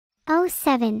Oh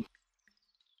 7.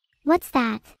 What's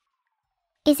that?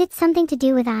 Is it something to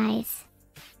do with eyes?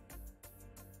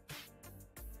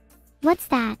 What's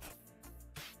that?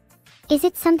 Is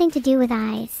it something to do with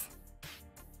eyes?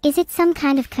 Is it some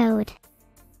kind of code?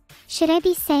 Should I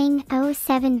be saying oh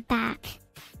 7 back?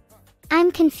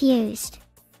 I'm confused.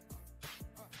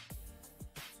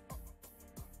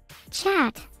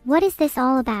 Chat, what is this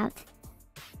all about?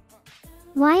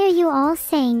 Why are you all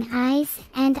saying eyes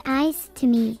and eyes to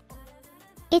me?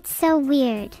 It's so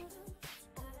weird.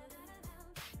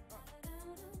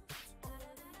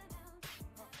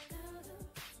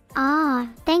 Ah,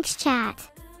 thanks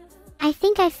chat. I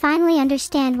think I finally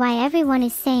understand why everyone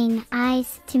is saying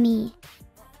eyes to me.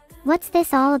 What's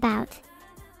this all about?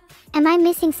 Am I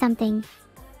missing something?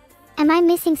 Am I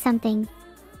missing something?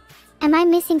 Am I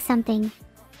missing something?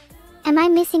 Am I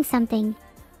missing something?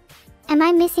 Am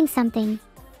I missing something?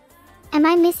 Am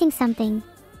I missing something?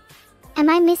 Am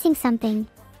I missing something?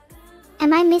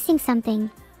 Am I missing something?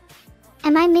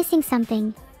 Am I missing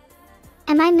something?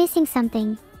 Am I missing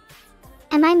something?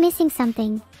 Am I missing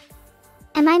something?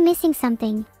 Am I missing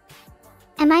something?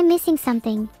 Am I missing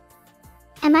something?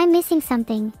 Am I missing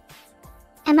something?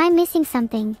 Am I missing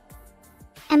something?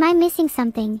 Am I missing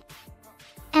something?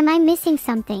 Am I missing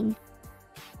something?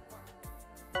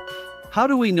 How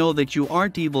do we know that you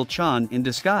aren't Evil Chan in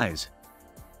disguise?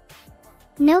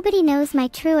 Nobody knows my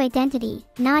true identity,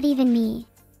 not even me.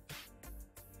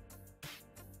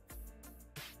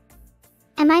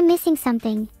 Am I missing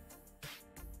something?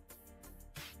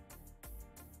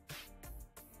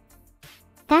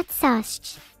 That's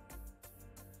such.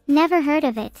 Never heard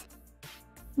of it.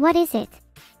 What is it?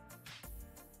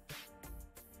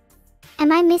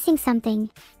 Am I missing something?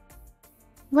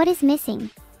 What is missing?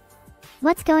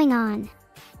 What's going on?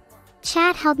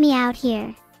 Chat, help me out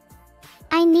here.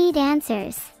 I need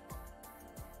answers.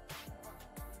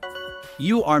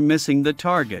 You are missing the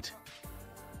target.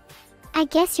 I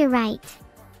guess you're right.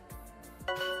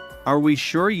 Are we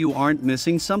sure you aren't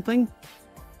missing something?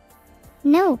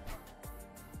 Nope.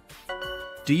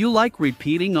 Do you like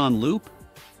repeating on loop?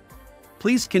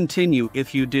 Please continue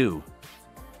if you do.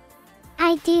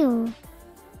 I do.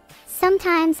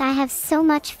 Sometimes I have so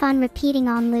much fun repeating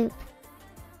on loop.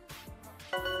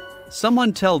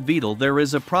 Someone tell Beetle there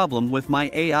is a problem with my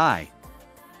AI.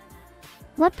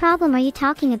 What problem are you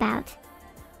talking about?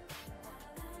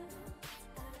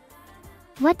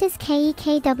 What does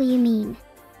KEKW mean?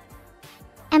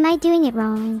 Am I doing it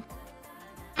wrong?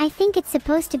 I think it's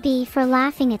supposed to be for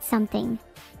laughing at something.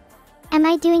 Am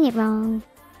I doing it wrong?